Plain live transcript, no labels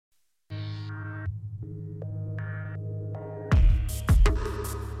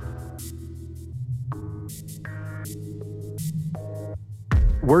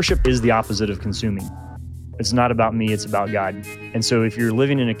Worship is the opposite of consuming. It's not about me, it's about God. And so if you're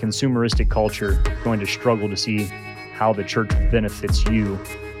living in a consumeristic culture, you're going to struggle to see how the church benefits you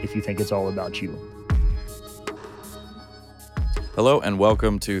if you think it's all about you. Hello and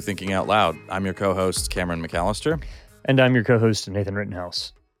welcome to Thinking Out Loud. I'm your co-host, Cameron McAllister. And I'm your co-host, Nathan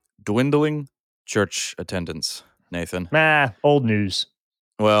Rittenhouse. Dwindling church attendance, Nathan. Old news.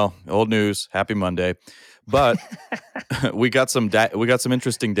 Well, old news. Happy Monday. But we got some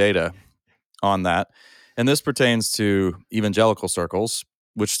interesting data on that. And this pertains to evangelical circles,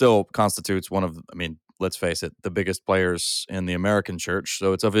 which still constitutes one of, let's face it, the biggest players in the American church.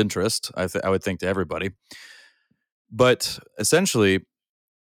 So it's of interest, I would think, to everybody. But essentially,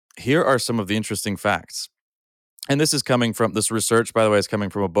 here are some of the interesting facts. And this research, by the way, is coming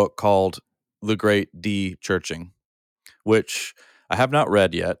from a book called The Great De-Churching, which I have not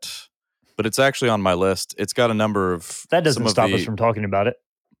read yet, but it's actually on my list. It's got a number of... That doesn't stop us from talking about it.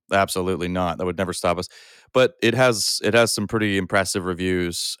 Absolutely not. That would never stop us. But it has some pretty impressive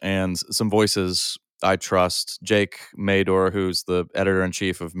reviews and some voices I trust. Jake Mador, who's the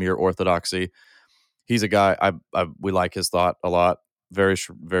editor-in-chief of Mere Orthodoxy, he's a guy we like his thought a lot. Very,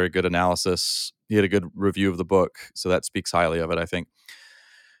 very good analysis. He had a good review of the book, so that speaks highly of it, I think.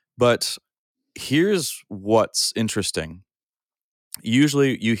 But here's what's interesting.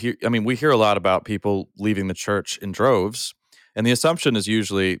 Usually we hear a lot about people leaving the church in droves, and the assumption is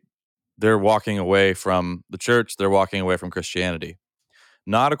usually they're walking away from the church, they're walking away from Christianity.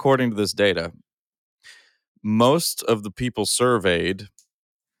 Not according to this data. Most of the people surveyed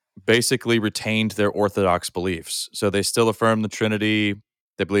basically retained their orthodox beliefs. So they still affirm the Trinity,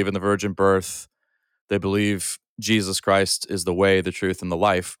 they believe in the virgin birth, they believe Jesus Christ is the way, the truth, and the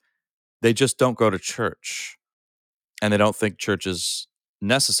life. They just don't go to church. And they don't think church is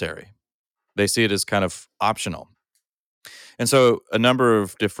necessary. They see it as kind of optional. And so a number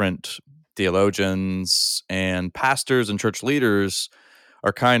of different theologians and pastors and church leaders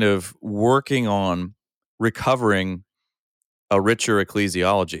are kind of working on recovering a richer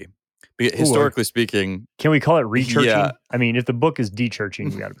ecclesiology. Historically speaking... Can we call it rechurching? Yeah. If the book is de-churching,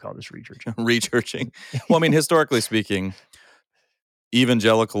 we got to call this rechurching. Rechurching. Well, historically speaking,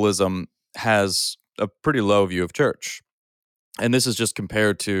 evangelicalism has a pretty low view of church. And this is just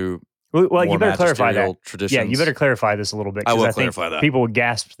compared to well, you better clarify that. Traditions. Yeah, you better clarify this a little bit. I will think clarify that. People would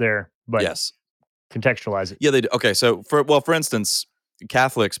gasp there, but yes. Contextualize it. Yeah, they do. Okay, so for instance,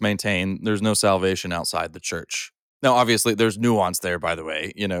 Catholics maintain there's no salvation outside the church. Now, obviously, there's nuance there, by the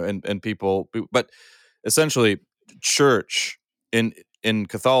way, and people, but essentially, church in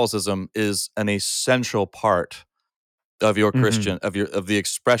Catholicism is an essential part of your Christian, of the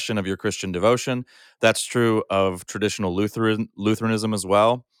expression of your Christian devotion. That's true of traditional Lutheranism as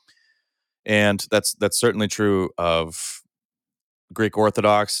well, and that's certainly true of Greek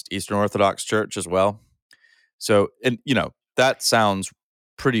Orthodox, Eastern Orthodox Church as well. So, and that sounds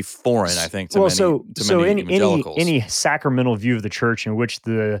pretty foreign, I think, to many evangelicals. Any sacramental view of the church in which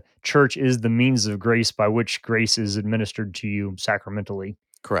the church is the means of grace by which grace is administered to you sacramentally.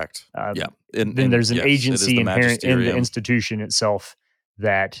 Correct. Yeah. Then there's an agency inherent in the institution itself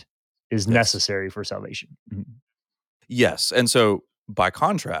that is necessary for salvation. Mm-hmm. Yes. And so, by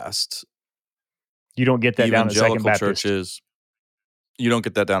contrast, you don't get that down at Second Baptist. Churches, you don't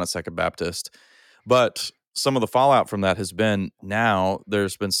get that down at Second Baptist. But some of the fallout from that has been now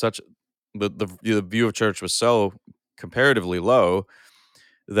there's been such the view of church was so comparatively low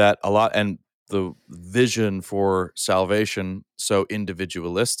that a lot, and the vision for salvation so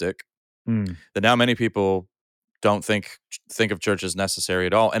individualistic that now many people don't think of church as necessary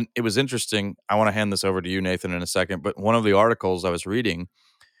at all. And it was interesting. I want to hand this over to you, Nathan, in a second. But one of the articles I was reading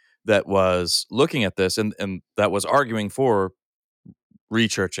that was looking at this and that was arguing for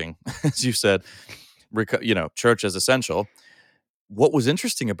rechurching, as you said, church is essential. What was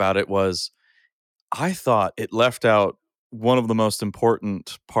interesting about it was I thought it left out one of the most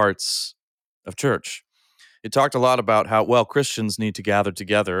important parts of church. It talked a lot about how, Christians need to gather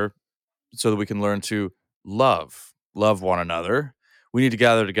together so that we can learn to love one another. We need to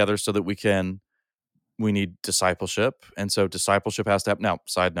gather together so that we need discipleship. And so discipleship has to happen. Now,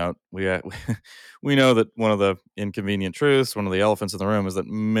 side note, we know that one of the inconvenient truths, one of the elephants in the room is that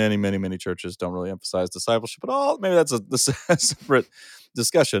many, many, many churches don't really emphasize discipleship at all. Maybe that's a separate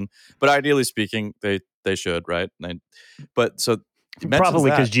discussion. But ideally speaking, they should, right? Probably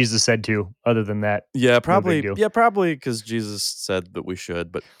because Jesus said to. Other than that, probably because Jesus said that we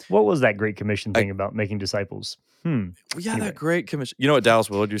should. But what was that Great Commission thing about making disciples? That Great Commission. You know what Dallas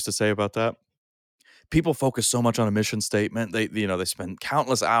Willard used to say about that? People focus so much on a mission statement. They spend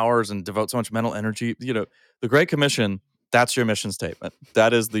countless hours and devote so much mental energy. The Great Commission That's your mission statement.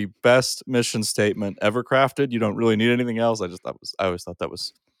 That is the best mission statement ever crafted. You don't really need anything else. I always thought that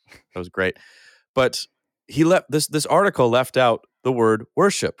was great. But he left this article left out the word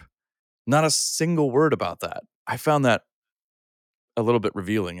worship. Not a single word about that. I found that a little bit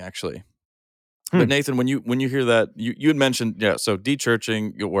revealing, actually. But Nathan, when you hear that, you had mentioned, so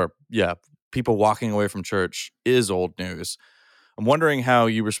de-churching, or people walking away from church is old news. I'm wondering how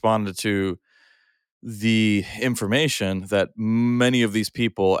you responded to the information that many of these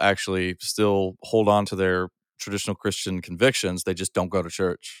people actually still hold on to their traditional Christian convictions. They just don't go to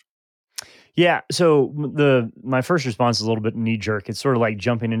church. Yeah. So my first response is a little bit knee jerk. It's sort of like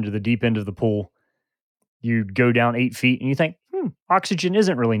jumping into the deep end of the pool. You go down 8 feet and you think, oxygen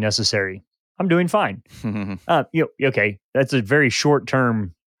isn't really necessary. I'm doing fine. Okay, that's a very short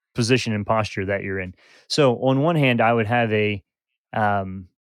term position and posture that you're in. So on one hand, I would have um,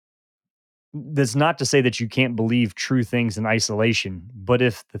 that's not to say that you can't believe true things in isolation, but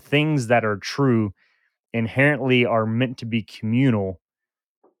if the things that are true inherently are meant to be communal,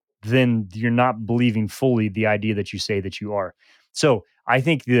 then you're not believing fully the idea that you say that you are. So I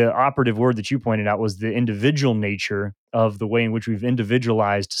think the operative word that you pointed out was the individual nature of the way in which we've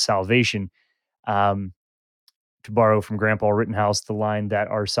individualized salvation. Um, to borrow from Grandpa Rittenhouse, the line that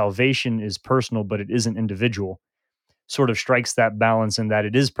our salvation is personal, but it isn't individual, sort of strikes that balance in that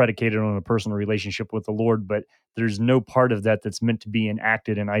it is predicated on a personal relationship with the Lord, but there's no part of that that's meant to be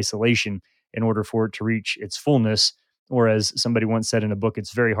enacted in isolation in order for it to reach its fullness. Or as somebody once said in a book,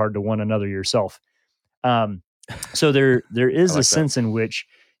 it's very hard to one another yourself. Um, so there I is a like that. sense in which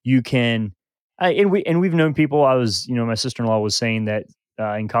you can, we've known people. I was, my sister-in-law was saying that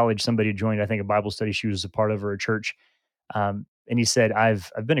in college somebody had joined, I think, a Bible study she was a part of, or a church, and he said,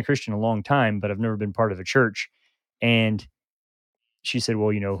 I've been a Christian a long time, but I've never been part of a church. And she said, well,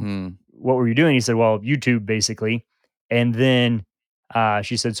 Hmm. what were you doing? He said, well, YouTube basically. And then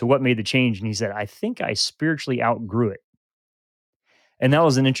she said, so what made the change? And he said, I think I spiritually outgrew it. And that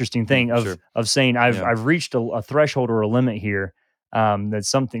was an interesting thing Sure. of saying Yeah. I've reached a threshold or a limit here. That's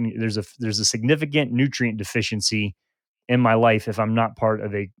something, there's a significant nutrient deficiency in my life if I'm not part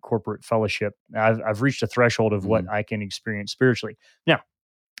of a corporate fellowship. I've reached a threshold of what Mhm. I can experience spiritually. Now,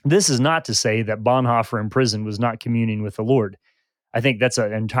 this is not to say that Bonhoeffer in prison was not communing with the Lord. I think that's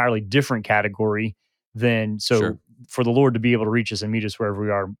an entirely different category than, Sure. so for the Lord to be able to reach us and meet us wherever we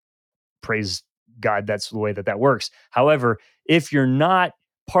are, praise God, that's the way that that works. However, if you're not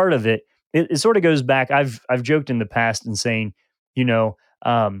part of it, it sort of goes back. I've joked in the past and saying, you know,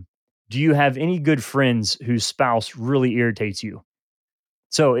 um, do you have any good friends whose spouse really irritates you?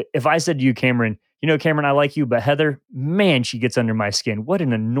 So if I said to you, Cameron, Cameron, I like you, but Heather, man, she gets under my skin. What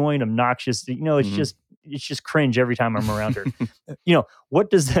an annoying, obnoxious, Mhm. it's just cringe every time I'm around her. What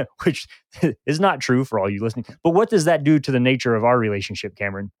does that, which is not true for all you listening, but what does that do to the nature of our relationship,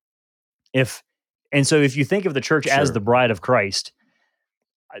 Cameron? If, and so if you think of the church as Sure. the bride of Christ,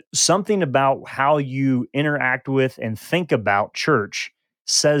 something about how you interact with and think about church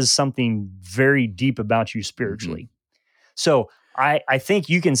says something very deep about you Mhm. spiritually. So I think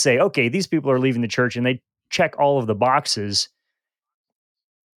you can say, okay, these people are leaving the church and they check all of the boxes.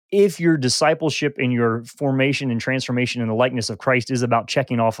 If your discipleship and your formation and transformation in the likeness of Christ is about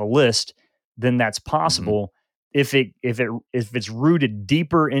checking off a list, then that's Mhm. possible. If it's rooted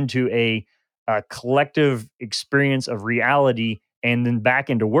deeper into a collective experience of reality and then back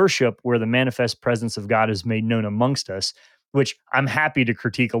into worship where the manifest presence of God is made known amongst us, which I'm happy to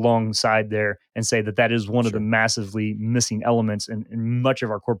critique alongside there and say that that is one of the Sure. massively missing elements in much of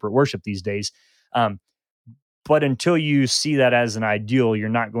our corporate worship these days. Um, but until you see that as an ideal, you're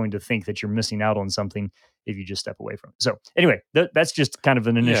not going to think that you're missing out on something if you just step away from it. So, anyway, that's just kind of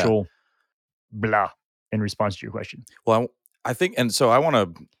an Yeah. initial blah in response to your question. Well, I think, and so I want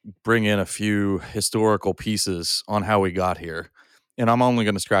to bring in a few historical pieces on how we got here, and I'm only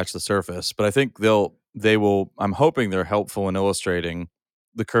going to scratch the surface, but I think they will. I'm hoping they're helpful in illustrating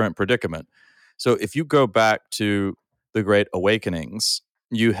the current predicament. So, if you go back to the Great Awakenings,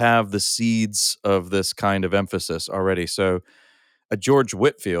 you have the seeds of this kind of emphasis already. So, George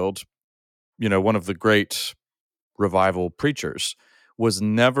Whitfield, one of the great revival preachers, was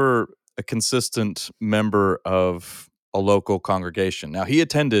never a consistent member of a local congregation. Now, he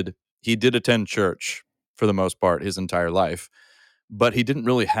did attend church for the most part his entire life, but he didn't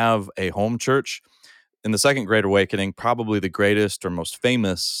really have a home church. In the Second Great Awakening, probably the greatest or most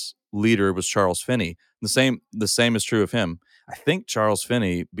famous leader was Charles Finney. The same is true of him. I think Charles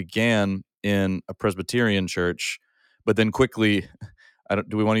Finney began in a Presbyterian church, but then quickly,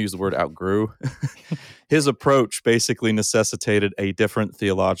 do we want to use the word outgrew? his approach basically necessitated a different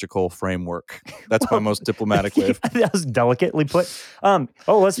theological framework. That's my most diplomatic way of. That was delicately put.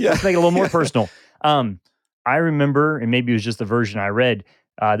 Let's Yeah. make it a little more personal. I remember, and maybe it was just the version I read.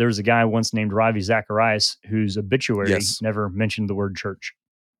 There was a guy once named Ravi Zacharias whose obituary Yes. never mentioned the word church.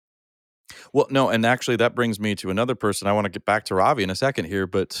 Well, no, and actually that brings me to another person. I want to get back to Ravi in a second here,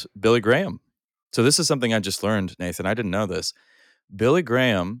 but Billy Graham. So this is something I just learned, Nathan. I didn't know this. Billy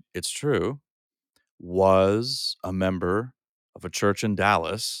Graham, it's true, was a member of a church in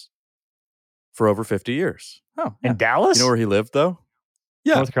Dallas for over 50 years. Oh, yeah. In Dallas? Do you know where he lived, though?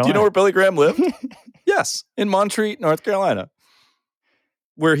 Yeah. North Do Carolina. you know where Billy Graham lived? Yes, in Montreat, North Carolina,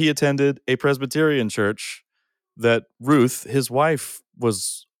 where he attended a Presbyterian church that Ruth, his wife,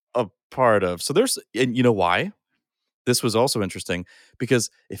 was a part of. So and you know why? This was also interesting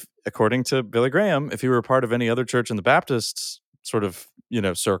because if, according to Billy Graham, if he were a part of any other church in the Baptist sort of,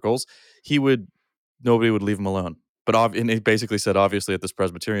 circles, nobody would leave him alone. But and he basically said, obviously, at this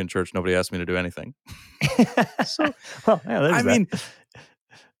Presbyterian church, nobody asked me to do anything. So,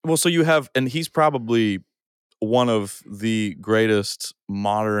 so you have, and he's probably one of the greatest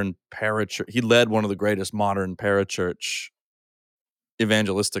modern parachurch. He led one of the greatest modern parachurch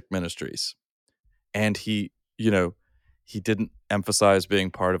evangelistic ministries, and he didn't emphasize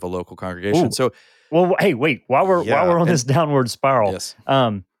being part of a local congregation. Ooh. So, well, hey, wait, while we're on this downward spiral, yes.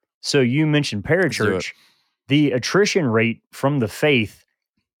 So you mentioned parachurch. The attrition rate from the faith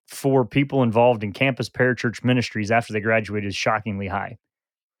for people involved in campus parachurch ministries after they graduate is shockingly high.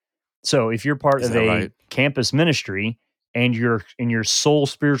 So if you're part of a campus ministry and your sole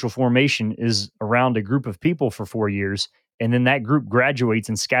spiritual formation is around a group of people for 4 years, and then that group graduates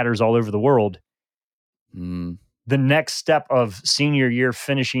and scatters all over the world, the next step of senior year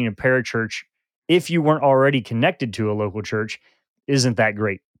finishing a parachurch, if you weren't already connected to a local church, isn't that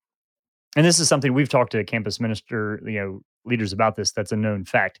great. And this is something we've talked to campus minister, leaders about this. That's a known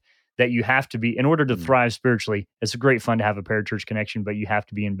fact that you have to be, in order to thrive spiritually, it's great fun to have a parachurch connection, but you have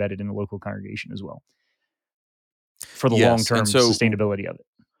to be embedded in a local congregation as well for the long-term sustainability of it.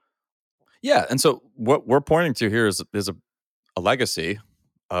 Yeah. And so what we're pointing to here is a legacy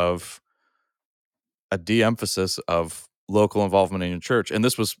of a de-emphasis of local involvement in your church. And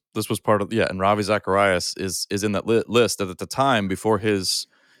this was part of, and Ravi Zacharias is in that list that at the time before his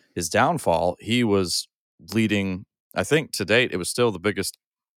downfall, he was leading, I think to date, it was still the biggest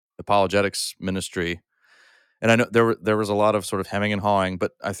apologetics ministry. And I know there was a lot of sort of hemming and hawing,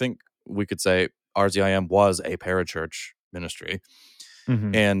 but I think we could say RZIM was a parachurch ministry.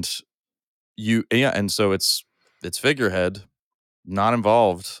 Mm-hmm. And so its figurehead not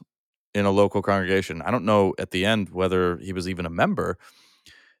involved in a local congregation. I don't know at the end whether he was even a member.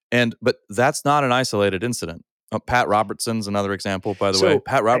 But that's not an isolated incident. Pat Robertson's another example, by the way.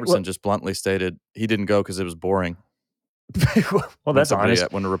 Pat Robertson just bluntly stated he didn't go because it was boring. Well, that's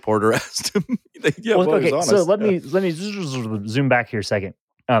honest. When a reporter asked him, so let me zoom back here a second.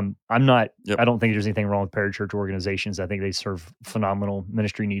 I'm not. Yep. I don't think there's anything wrong with parachurch organizations. I think they serve phenomenal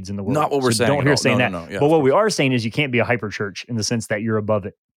ministry needs in the world. Not what we're saying. Don't hear saying that. No. Yeah, but what we are saying is you can't be a hyper church in the sense that you're above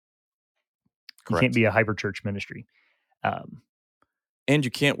it. You can't be a hyper church ministry. And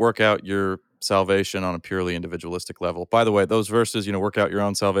you can't work out your salvation on a purely individualistic level. By the way, those verses, work out your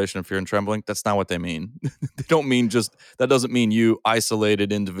own salvation in fear and trembling, that's not what they mean. They don't mean that doesn't mean you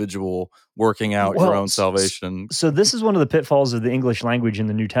isolated individual working out your own salvation. So this is one of the pitfalls of the English language in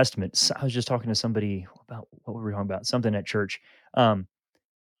the New Testament. I was just talking to somebody about, what were we talking about? Something at church.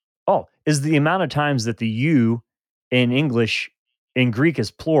 Is the amount of times that the you in English, in Greek is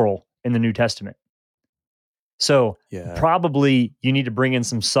plural in the New Testament. So probably you need to bring in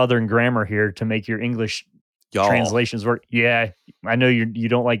some Southern grammar here to make your English translations work. Yeah, I know you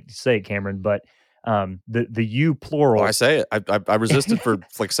don't like to say it, Cameron, but the you plural. Oh, I say it. I resisted for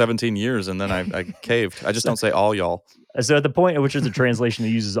like 17 years, and then I caved. I just don't say all y'all. So at the point at which there's a translation that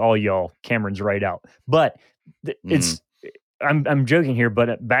uses all y'all, Cameron's right out. But it's I'm joking here,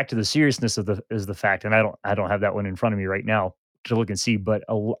 but back to the seriousness of the fact, and I don't have that one in front of me right now to look and see, but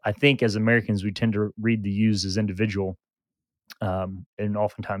I think as Americans we tend to read the yous as individual, and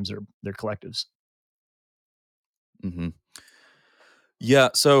oftentimes they're collectives. Mm-hmm. Yeah,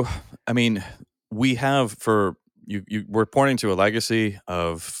 so I mean, we have we're pointing to a legacy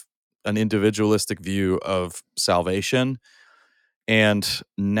of an individualistic view of salvation, and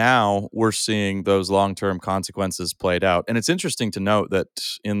now we're seeing those long-term consequences played out. And it's interesting to note that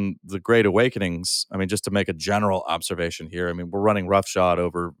in the Great Awakenings, I mean, just to make a general observation here, I mean, we're running roughshod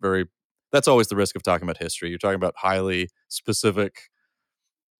over that's always the risk of talking about history. You're talking about highly specific,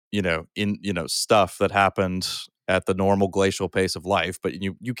 stuff that happened at the normal glacial pace of life, but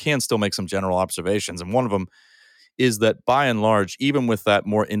you can still make some general observations. And one of them is that by and large, even with that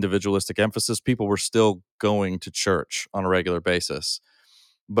more individualistic emphasis, people were still going to church on a regular basis.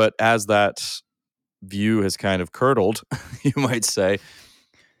 But as that view has kind of curdled, you might say,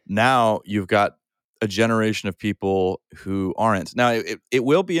 now you've got a generation of people who aren't. Now, it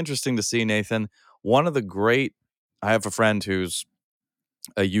will be interesting to see, Nathan. One of the great, I have a friend who's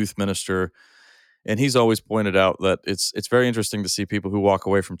a youth minister, and he's always pointed out that it's very interesting to see people who walk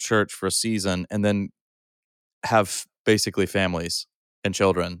away from church for a season and then have basically families and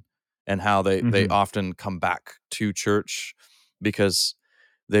children, and how they Mhm. often come back to church because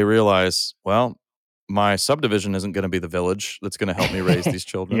they realize, well, my subdivision isn't going to be the village that's going to help me raise these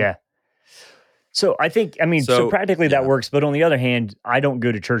children. Yeah. So I think, I mean, so So, practically that yeah. works, but on the other hand, I don't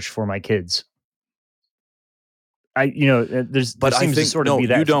go to church for my kids. There But I seems to think sort of no, be you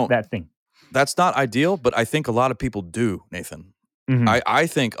that don't. that thing. That's not ideal, but I think a lot of people do, Nathan. Mhm. I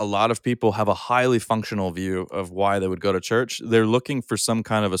think a lot of people have a highly functional view of why they would go to church. They're looking for some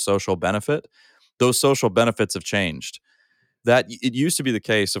kind of a social benefit. Those social benefits have changed. That it used to be the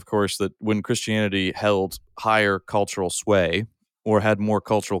case, of course, that when Christianity held higher cultural sway or had more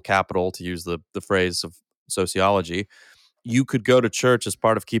cultural capital, to use the phrase of sociology, you could go to church as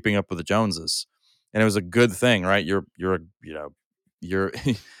part of keeping up with the Joneses, and it was a good thing, right? You're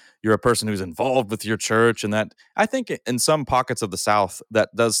you're a person who's involved with your church, and that I think in some pockets of the South that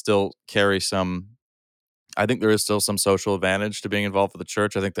does still carry some. I think there is still some social advantage to being involved with the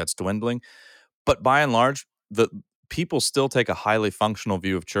church. I think that's dwindling, but by and large, the people still take a highly functional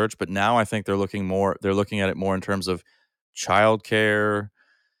view of church. But now I think they're looking at it more in terms of childcare,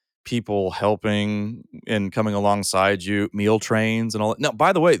 people helping and coming alongside you, meal trains and all that. Now,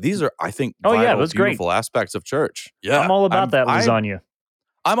 by the way, these are, I think, Oh yeah, vital, that's great. beautiful aspects of church. I'm Yeah. all about that lasagna.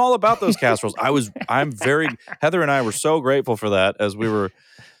 I'm all about those casseroles. I'm very, Heather and I were so grateful for that as we were,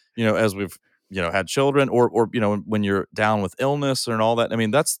 as we've, had children or, when you're down with illness and all that. I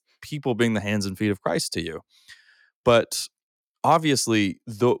mean, that's people being the hands and feet of Christ to you. But obviously,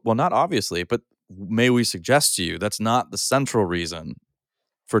 not obviously, but may we suggest to you, that's not the central reason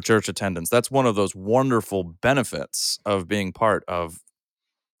for church attendance. That's one of those wonderful benefits of being part of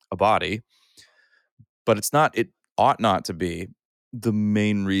a body, but it ought not to be the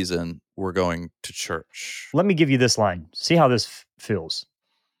main reason we're going to church. Let me give you this line. See how this feels.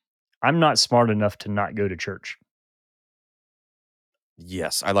 I'm not smart enough to not go to church.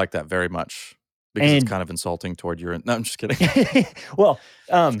 Yes, I like that very much because it's And kind of insulting toward your. No, I'm just kidding. well,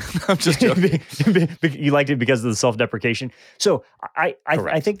 I'm just joking. you liked it because of the self-deprecation. So I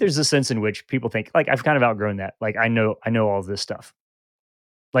Correct. think there's a sense in which people think like I've kind of outgrown that. Like I know all of this stuff.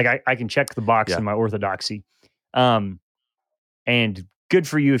 Like I can check the box Yeah, in my orthodoxy. And good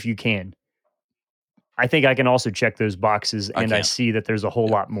for you if you can. I think I can also check those boxes I and I can't. see that there's a whole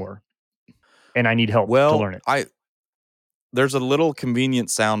Yeah. lot more. And I need help to Well, learn it. there's a little convenient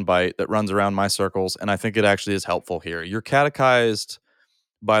soundbite that runs around my circles, and I think it actually is helpful here. You're catechized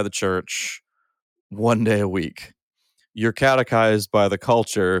by the church one day a week. You're catechized by the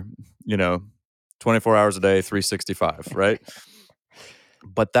culture, you know, 24 hours a day, 365, right?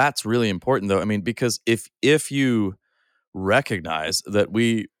 But that's really important though. I mean, because if you recognize that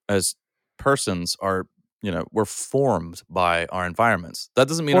we as persons are, we're formed by our environments. That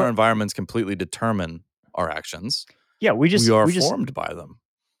doesn't mean our Or environments completely determine our actions. yeah, We are we just formed by them.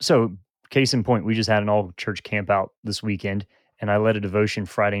 so case in point, we just had an all church camp out this weekend and I led a devotion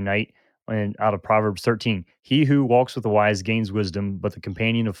Friday night and out of Proverbs 13. He who walks with the wise gains wisdom, but the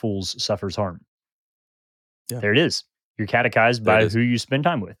companion of fools suffers harm. Yeah, There it is. You're catechized there it by is. who you spend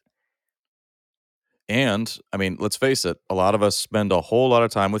time with. And I mean, let's face it, a lot of us spend a whole lot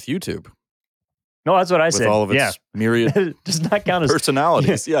of time with YouTube No, that's what I with said. all of Yeah. its myriad Does not count as yeah.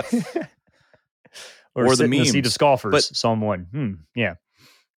 personalities. Yeah. Or Or the sit in the seat of memes. But scoffers, Psalm 1. Yeah.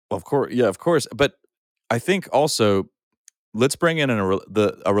 of course, yeah, of course. But I think also let's bring in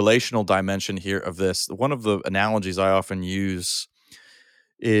a relational dimension here of this. One of the analogies I often use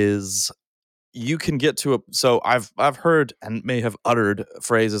is you can get to a so I've heard and may have uttered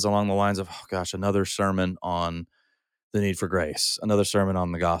phrases along the lines of, oh gosh, another sermon on the need for grace, another sermon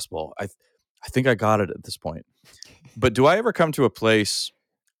on the gospel. I think I got it at this point. But do I ever come to a place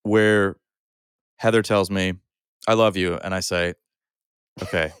where Heather tells me, I love you, and I say,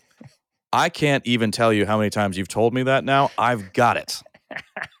 okay, I can't even tell you how many times you've told me that now. I've got it.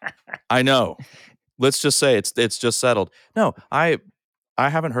 I know. Let's just say it's just settled. No, I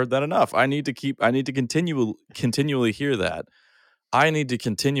haven't heard that enough. I need to continually hear that. I need to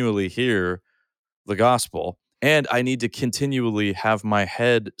continually hear the gospel. And I need to continually have my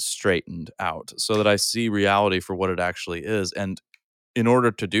head straightened out so that I see reality for what it actually is. And in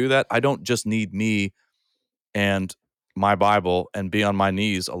order to do that, I don't just need me and my Bible and be on my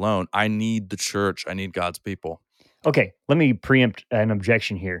knees alone. I need the church. I need God's people. Okay, let me preempt an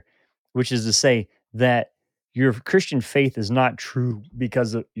objection here, which is to say that your Christian faith is not true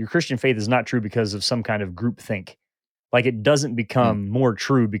because of your Christian faith is not true because of some kind of group think. Like it doesn't Mm, become more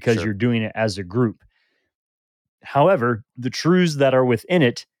true because sure. you're doing it as a group. However, the truths that are within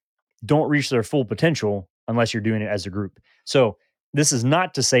it don't reach their full potential unless you're doing it as a group. So, this is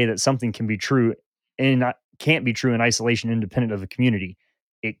not to say that something can be true and can't be true in isolation independent of a community.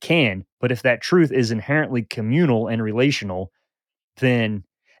 It can, but if that truth is inherently communal and relational, then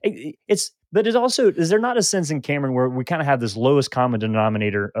it's but it also is there not a sense in Cameron where we kind of have this lowest common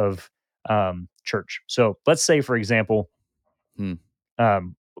denominator of church. So, let's say for example, Hmm.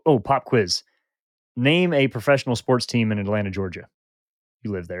 um pop quiz. Name a professional sports team in Atlanta, Georgia.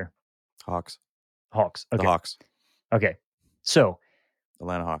 You live there. Hawks. Hawks. The Okay. Hawks. Okay. So,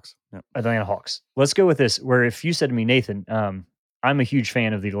 Atlanta Hawks. Yep. Atlanta Hawks. Let's go with this. Where if you said to me, Nathan, I'm a huge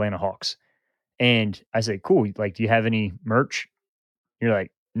fan of the Atlanta Hawks, and I say, cool. Like, do you have any merch? You're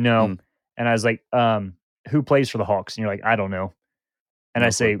like, no. Mm, And I was like, who plays for the Hawks? And you're like, I don't know. And I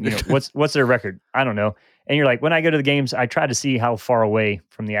no say, clue. what's their record? I don't know. And you're like, when I go to the games, I try to see how far away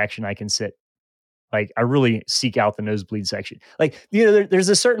from the action I can sit. Like, I really seek out the nosebleed section. Like, there's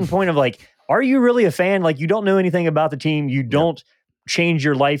a certain point of like, are you really a fan? Like, you don't know anything about the team. You Yep. don't change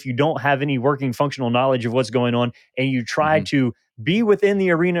your life. You don't have any working functional knowledge of what's going on. And you try Hmm. to be within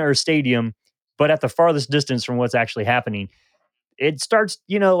the arena or stadium, but at the farthest distance from what's actually happening. It starts,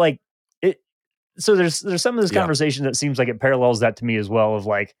 like it. So there's some of this Yeah. conversation that seems like it parallels that to me as well of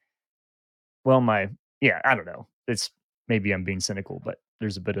like, well, I don't know. It's maybe I'm being cynical, but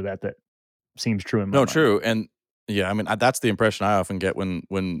there's a bit of that seems true in my No, mind. true. And yeah, I mean, that's the impression I often get when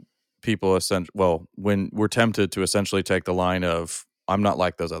people when we're tempted to essentially take the line of, I'm not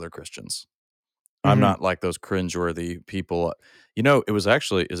like those other Christians. I'm Mhm. not like those cringeworthy people. It was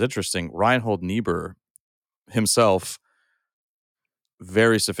actually is interesting. Reinhold Niebuhr himself,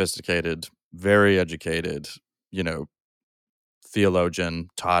 very sophisticated, very educated, you know, theologian,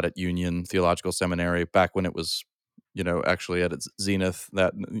 taught at Union Theological Seminary back when it was, actually at its zenith.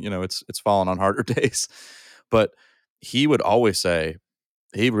 That it's fallen on harder days, but he would always say,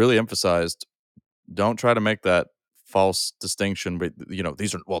 he really emphasized, don't try to make that false distinction. But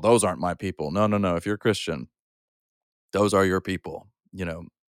those aren't my people. No, no, no. If you're a Christian, those are your people.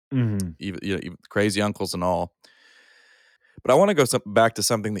 Mhm. Even crazy uncles and all. But I want to go back to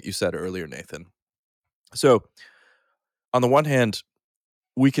something that you said earlier, Nathan. So on the one hand,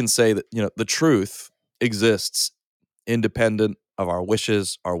 we can say that the truth exists independent of our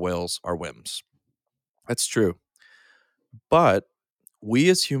wishes, our wills, our whims. That's true. But we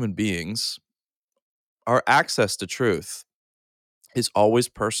as human beings, our access to truth is always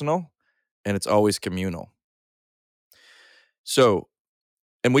personal and it's always communal. So,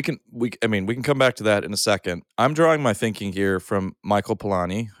 and we can come back to that in a second. I'm drawing my thinking here from Michael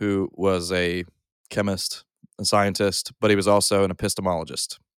Polanyi, who was a chemist, a scientist, but he was also an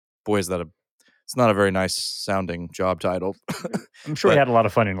epistemologist. Boy, it's not a very nice sounding job title. I'm sure he But had a lot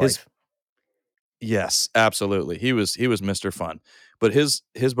of fun in his life. yes, absolutely. He was Mr. Fun. But his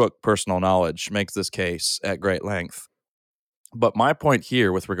book Personal Knowledge makes this case at great length. But my point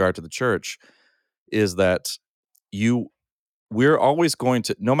here with regard to the church is that we're always going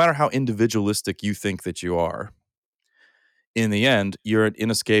to, no matter how individualistic you think that you are, in the end, you're an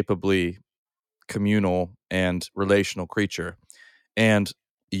inescapably communal and relational creature. And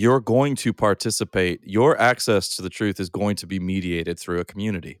you're going to participate, your access to the truth is going to be mediated through a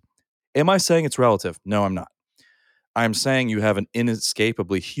community. Am I saying it's relative? No, I'm not. I'm saying you have an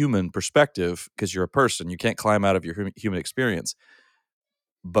inescapably human perspective because you're a person. You can't climb out of your human experience.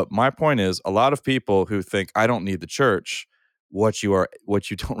 But my point is, a lot of people who think I don't need the church, what you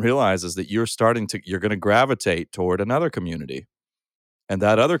don't realize is that you're going to gravitate toward another community. And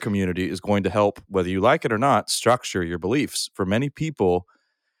that other community is going to help, whether you like it or not, structure your beliefs. For many people,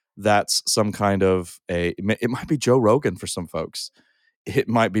 that's some kind of it might be Joe Rogan for some folks. It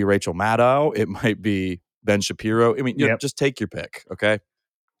might be Rachel Maddow. It might be Ben Shapiro. I mean, Yep. just take your pick, okay?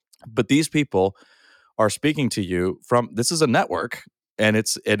 But these people are speaking to you from, this is a network, and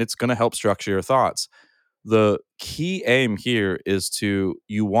it's going to help structure your thoughts. The key aim here is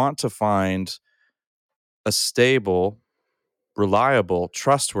you want to find a stable, reliable,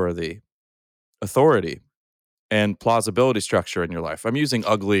 trustworthy authority and plausibility structure in your life. I'm using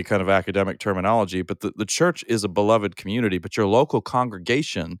ugly kind of academic terminology, but the church is a beloved community, but your local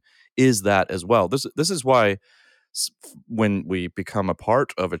congregation is that as well. This is why when we become a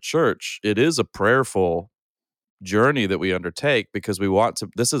part of a church, it is a prayerful journey that we undertake, because we want to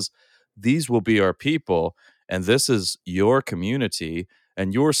these will be our people, and this is your community,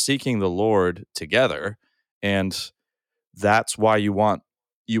 and you're seeking the Lord together. And that's why you want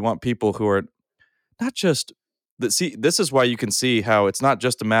people who are not just that. See, this is why you can see how it's not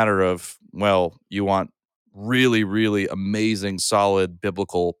just a matter of, well, you want really, really amazing, solid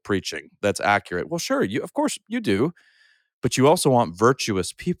biblical preaching that's accurate. Well, sure, you of course you do, but you also want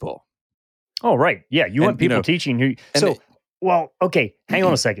virtuous people. Oh, right. Yeah. You And want people teaching who. and So, well, okay. Hang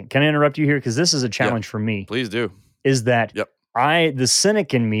on a second. Can I interrupt you here? Because this is a yeah, challenge for me. please do. Is that Yep. the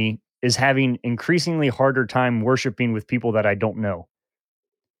cynic in me is having increasingly harder time worshiping with people that I don't know,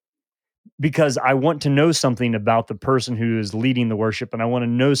 because I want to know something about the person who is leading the worship, and I want to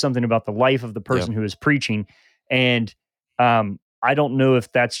know something about the life of the Yeah. person who is preaching. And I don't know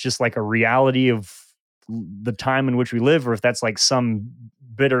if that's just like a reality of the time in which we live, or if that's like some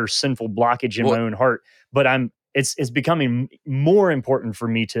bitter, sinful blockage in my Well, own heart. But it's becoming more important for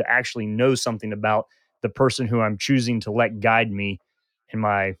me to actually know something about the person who I'm choosing to let guide me in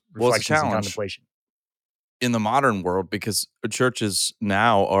my it's a reflections and challenge contemplation. in the modern world, because churches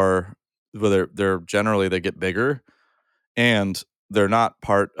now are, well, they're generally, they get bigger, and they're not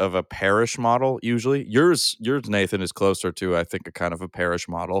part of a parish model usually. Yours, Nathan, is closer to, I think, a kind of a parish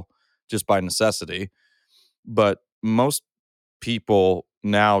model just by necessity. But most people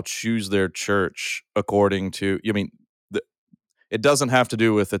now choose their church according to, I mean, it doesn't have to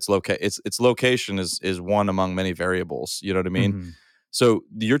do with its location is one among many variables. You know what I mean? Mhm. So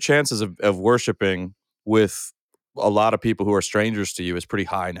your chances of worshiping with a lot of people who are strangers to you is pretty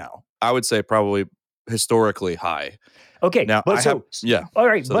high now. I would say probably historically high. Okay, Now but I have, yeah. all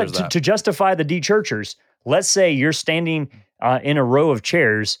right, So there's but that. to justify the de-churchers, let's say you're standing in a row of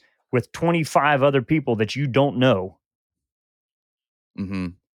chairs with 25 other people that you don't know. Hmm.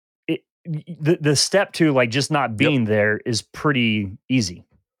 The step to like just not Yep. being there is pretty easy.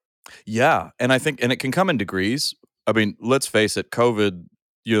 Yeah, and I think, and it can come in degrees. I mean, let's face it, COVID,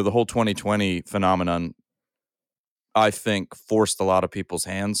 the whole 2020 phenomenon, I think, forced a lot of people's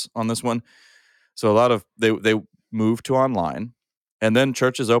hands on this one. So a lot of they moved to online, and then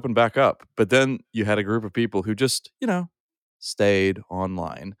churches opened back up. But then you had a group of people who just, stayed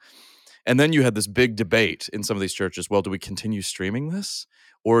online. And then you had this big debate in some of these churches. Well, do we continue streaming this?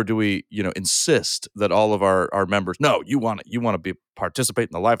 Or do we, insist that all of our members, no, you want to be participate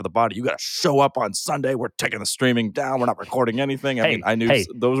in the life of the body. You got to show up on Sunday. We're taking the streaming down. We're not recording anything. I mean, Hey, I knew hey,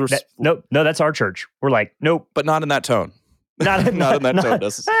 those were, no, that's our church. We're like, nope, but not in that tone. not Not in not that tone.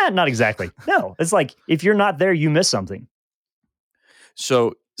 not, not exactly. No, it's like if you're not there, you miss something.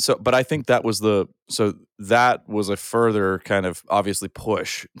 But I think that was a further kind of obviously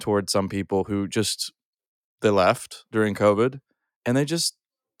push towards some people who just, they left during COVID, and they just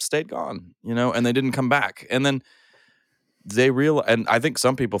stayed gone, and they didn't come back. And then and I think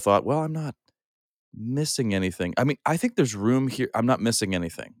some people thought, well, I'm not missing anything. I mean, I think there's room here. I'm not missing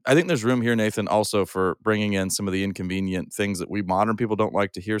anything. I think there's room here, Nathan, also for bringing in some of the inconvenient things that we modern people don't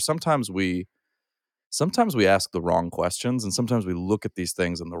like to hear. Sometimes we ask the wrong questions, and sometimes we look at these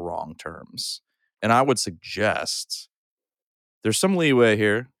things in the wrong terms. And I would suggest there's some leeway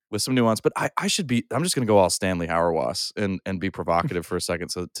here with some nuance, but I'm just going to go all Stanley Hauerwas and be provocative for a second,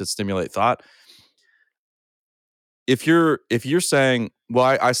 so to stimulate thought. If you're saying,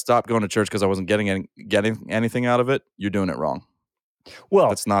 well, I stopped going to church because I wasn't getting anything out of it, you're doing it wrong. Well,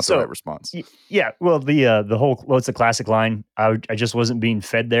 That's not the right so response. yeah, well, the whole, well, it's a classic line. I just wasn't being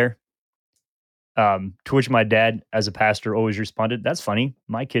fed there. To which my dad, as a pastor, always responded, "That's funny.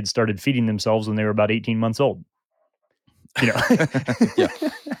 My kids started feeding themselves when they were about 18 months old." You know. Yeah.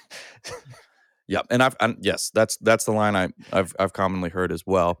 Yeah, and yes, that's the line I've commonly heard as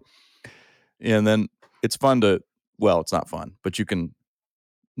well. And then it's fun to, well, it's not fun, but you can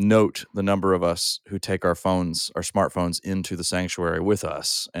note the number of us who take our smartphones into the sanctuary with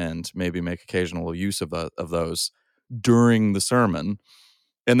us, and maybe make occasional use of those during the sermon.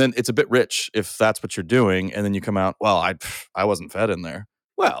 And then it's a bit rich if that's what you're doing, and then you come out, well, I wasn't fed in there.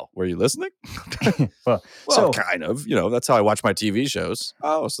 Well, were you listening? Well, Well, so kind of. That's how I watch my TV shows.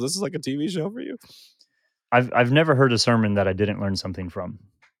 Oh, so this is like a TV show for you? I've never heard a sermon that I didn't learn something from.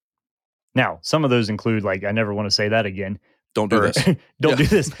 Now, some of those include like, I never want to say that again, Don't do or this. don't Yeah. do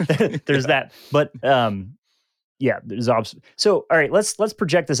this. There's that. But yeah, there's so all right, let's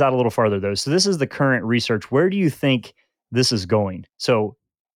project this out a little farther though. So this is the current research. Where do you think this is going? So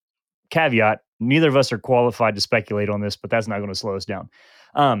caveat, neither of us are qualified to speculate on this, but that's not going to slow us down.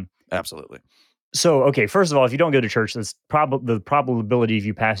 Absolutely. So, okay, first of all, if you don't go to church, the probability of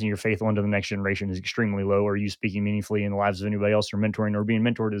you passing your faith on to the next generation is extremely low, or you speaking meaningfully in the lives of anybody else, or mentoring, or being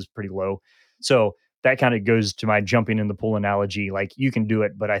mentored is pretty low. So that kind of goes to my jumping in the pool analogy. Like you can do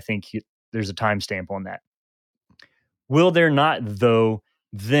it, but I think there's a timestamp on that. Will there not, though,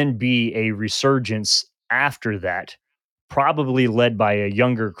 then be a resurgence after that, probably led by a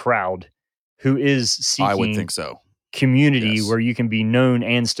younger crowd who is I would seeking think so. community Yes. where you can be known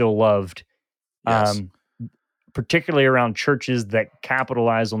and still loved? Yes. Um, Particularly around churches that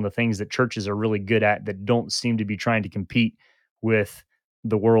capitalize on the things that churches are really good at that don't seem to be trying to compete with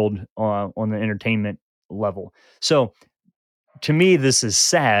the world on the entertainment level. So to me, this is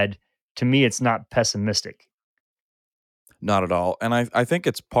sad. To me, it's not pessimistic. Not at all. And I think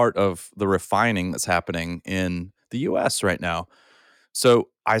it's part of the refining that's happening in the US right now. So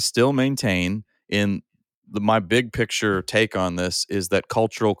I still maintain my big picture take on this is that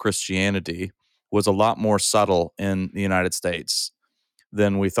cultural Christianity was a lot more subtle in the United States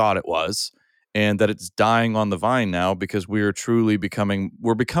than we thought it was, and that it's dying on the vine now because we're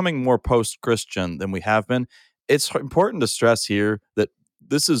becoming more post-Christian than we have been. It's important to stress here that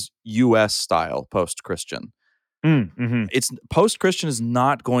this is US style post-Christian. Mm-hmm. It's post-Christian is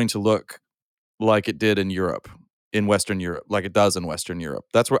not going to look like it did in Europe, in Western Europe, like it does in Western Europe.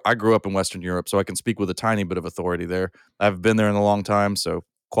 That's where I grew up, in Western Europe, so I can speak with a tiny bit of authority there. I've been there in a long time, so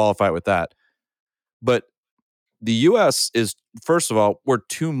qualify it with that. But the US is, first of all, we're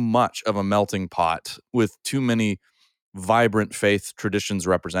too much of a melting pot with too many vibrant faith traditions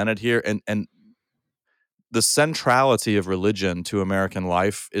represented here. And the centrality of religion to American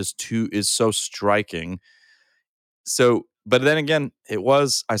life is so striking. So, but then again,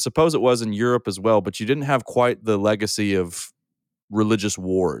 I suppose it was in Europe as well, but you didn't have quite the legacy of religious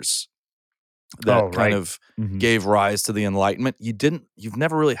wars Oh, that kind right. of Mm-hmm. gave rise to the Enlightenment. You've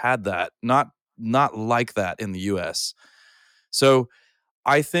never really had that. Not like that in the US. So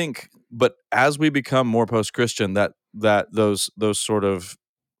I think, but as we become more post-Christian, that those sort of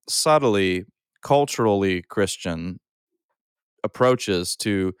subtly culturally Christian approaches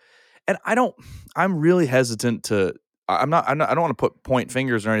to, and I'm really hesitant to. I don't want to point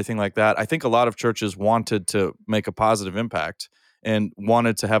fingers or anything like that. I think a lot of churches wanted to make a positive impact and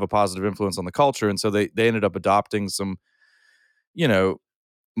wanted to have a positive influence on the culture, and so they ended up adopting some, you know,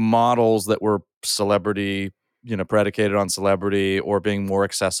 models that were celebrity, predicated on celebrity or being more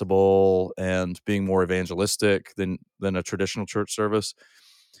accessible and being more evangelistic than a traditional church service.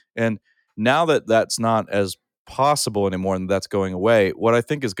 And now that that's not as possible anymore and that's going away, what I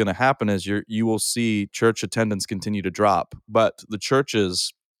think is going to happen is you will see church attendance continue to drop, but the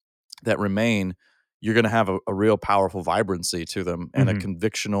churches that remain, you're going to have a real powerful vibrancy to them and a Mm-hmm.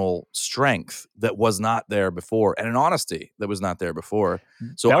 convictional strength that was not there before and an honesty that was not there before.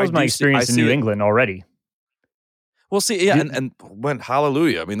 So That was my I experience in see New it. England already. Well, see, yeah, Do, and when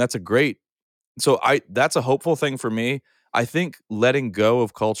hallelujah. I mean, that's a great. So that's a hopeful thing for me. I think letting go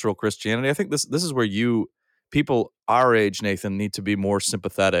of cultural Christianity. I think this is where people our age, Nathan, need to be more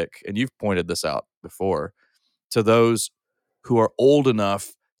sympathetic, and you've pointed this out before, to those who are old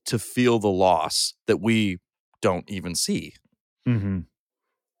enough to feel the loss that we don't even see. mm-hmm.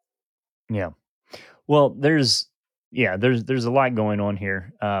 Yeah. Well, there's a lot going on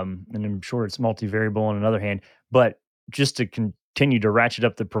here, and I'm sure it's multivariable on another hand. But just to continue to ratchet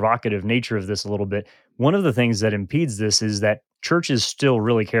up the provocative nature of this a little bit, one of the things that impedes this is that churches still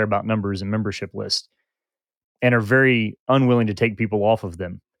really care about numbers and membership lists, and are very unwilling to take people off of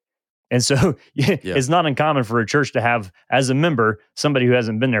them. And so Yeah. it's not uncommon for a church to have as a member somebody who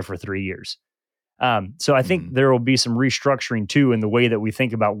hasn't been there for 3 years. So I think Hmm. there will be some restructuring too in the way that we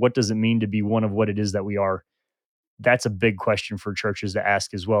think about what does it mean to be one of what it is that we are. That's a big question for churches to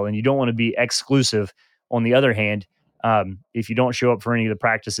ask as well. And you don't want to be exclusive. On the other hand, if you don't show up for any of the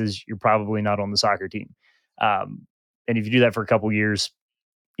practices, you're probably not on the soccer team. And if you do that for a couple years,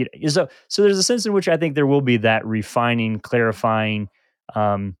 so there's a sense in which I think there will be that refining, clarifying,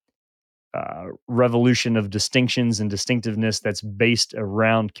 um, revolution of distinctions and distinctiveness that's based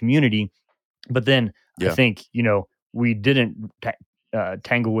around community. But then I Yeah. think, we didn't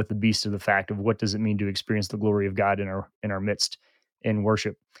tangle with the beast of the fact of what does it mean to experience the glory of God in our midst in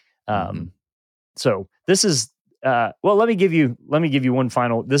worship. Hmm. Um, so this is well, let me give you one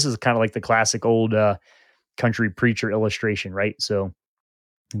final. This is kind of like the classic old country preacher illustration, right? So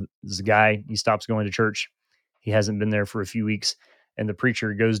this a guy, he stops going to church. He hasn't been there for a few weeks, and the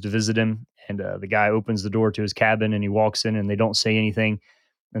preacher goes to visit him. And the guy opens the door to his cabin, and he walks in, and they don't say anything.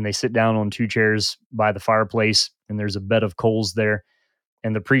 And they sit down on two chairs by the fireplace, and there's a bed of coals there.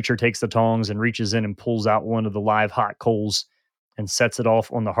 And the preacher takes the tongs and reaches in and pulls out one of the live hot coals and sets it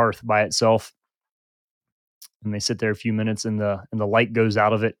off on the hearth by itself. and they sit there a few minutes, and the light goes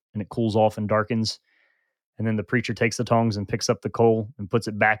out of it, and it cools off and darkens. And then the preacher takes the tongs and picks up the coal and puts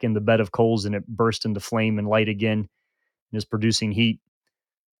it back in the bed of coals, and it bursts into flame and light again and is producing heat,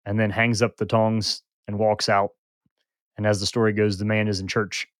 and then hangs up the tongs and walks out. And as the story goes, the man is in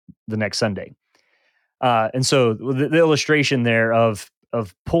church the next Sunday. And so the illustration there of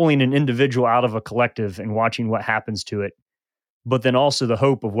pulling an individual out of a collective and watching what happens to it, but then also the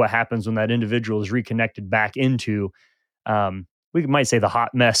hope of what happens when that individual is reconnected back into, we might say, the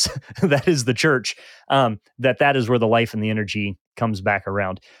hot mess that is the church, that is where the life and the energy comes back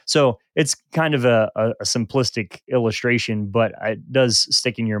around. So it's kind of a simplistic illustration, but it does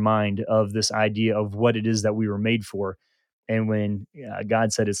stick in your mind of this idea of what it is that we were made for. And when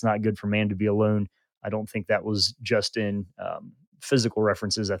God said it's not good for man to be alone, I don't think that was just in physical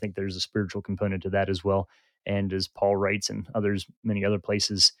references. I think there's a spiritual component to that as well. And as Paul writes and many other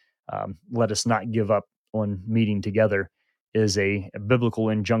places, let us not give up on meeting together is a biblical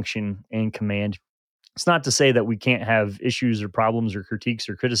injunction and command. It's not to say that we can't have issues or problems or critiques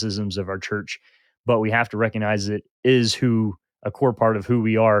or criticisms of our church, but we have to recognize it is a core part of who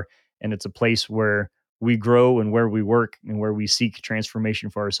we are. And it's a place where we grow and where we work and where we seek transformation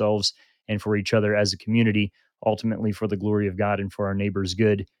for ourselves and for each other as a community, ultimately for the glory of God and for our neighbors'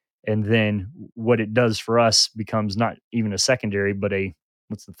 good. And then what it does for us becomes not even a secondary, but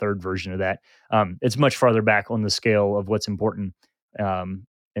what's the third version of that? It's much farther back on the scale of what's important. And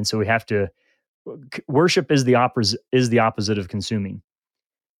so we have to, worship is the opposite of consuming.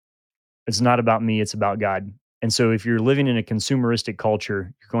 It's not about me, it's about God. And so if you're living in a consumeristic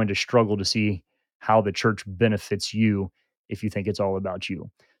culture, you're going to struggle to see how the church benefits you if you think it's all about you.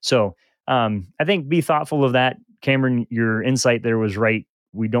 So I think be thoughtful of that. Cameron, your insight there was right.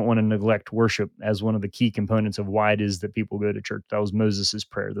 We don't want to neglect worship as one of the key components of why it is that people go to church. That was Moses'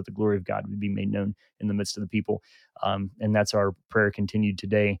 prayer, that the glory of God would be made known in the midst of the people. And that's our prayer continued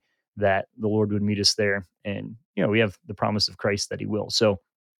today, that the Lord would meet us there. And, we have the promise of Christ that he will. So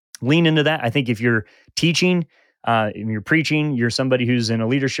lean into that. I think if you're teaching, if you're preaching, you're somebody who's in a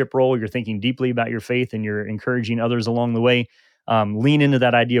leadership role, you're thinking deeply about your faith and you're encouraging others along the way, lean into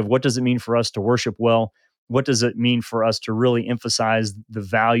that idea of what does it mean for us to worship well? What does it mean for us to really emphasize the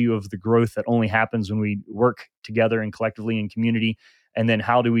value of the growth that only happens when we work together and collectively in community? And then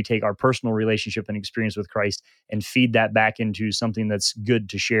how do we take our personal relationship and experience with Christ and feed that back into something that's good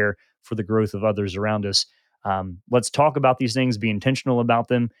to share for the growth of others around us? Let's talk about these things, be intentional about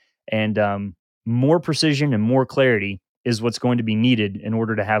them, and more precision and more clarity is what's going to be needed in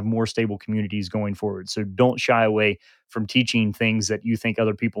order to have more stable communities going forward. So don't shy away from teaching things that you think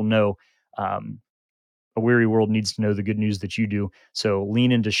other people know. A weary world needs to know the good news that you do. So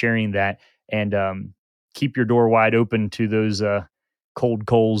lean into sharing that, and keep your door wide open to those cold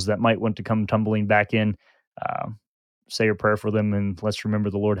coals that might want to come tumbling back in. Say a prayer for them, and let's remember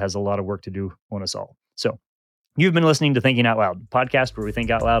the Lord has a lot of work to do on us all. So you've been listening to Thinking Out Loud, a podcast where we think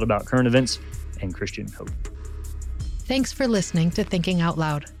out loud about current events and Christian hope. Thanks for listening to Thinking Out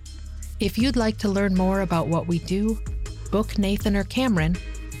Loud. If you'd like to learn more about what we do, book Nathan or Cameron,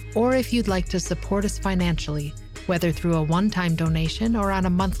 or if you'd like to support us financially, whether through a one-time donation or on a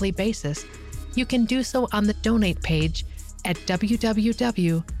monthly basis, you can do so on the donate page at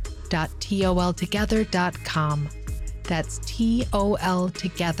www.toltogether.com. That's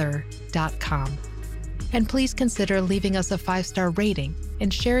toltogether.com. And please consider leaving us a 5-star rating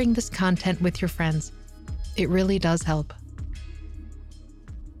and sharing this content with your friends. It really does help.